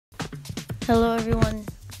Hello everyone,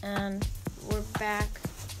 and we're back,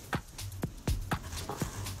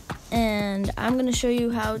 and I'm going to show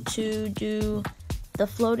you how to do the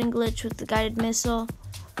floating glitch with the guided missile.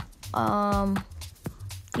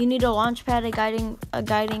 You need a launch pad, a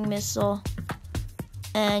guiding missile,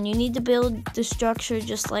 and you need to build the structure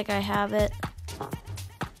just like I have it.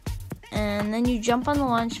 And then you jump on the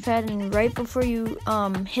launch pad, and right before you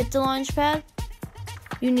hit the launch pad,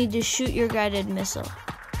 you need to shoot your guided missile.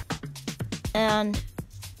 And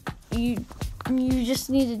you just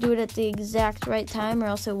need to do it at the exact right time, or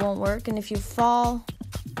else it won't work. And if you fall,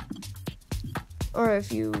 or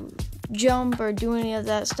if you jump or do any of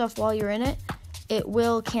that stuff while you're in it, it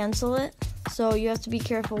will cancel it. So you have to be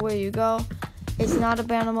careful where you go. It's not a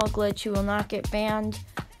bannable glitch. You will not get banned.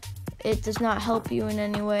 It does not help you in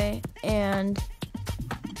any way, and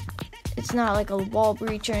it's not like a wall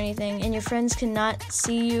breach or anything. And your friends cannot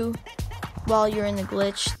see you while you're in the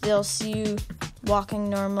glitch. They'll see you walking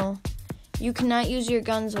normal. You cannot use your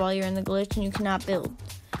guns while you're in the glitch, and you cannot build.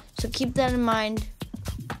 So keep that in mind,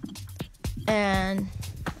 and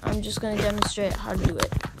I'm just going to demonstrate how to do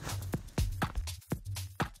it.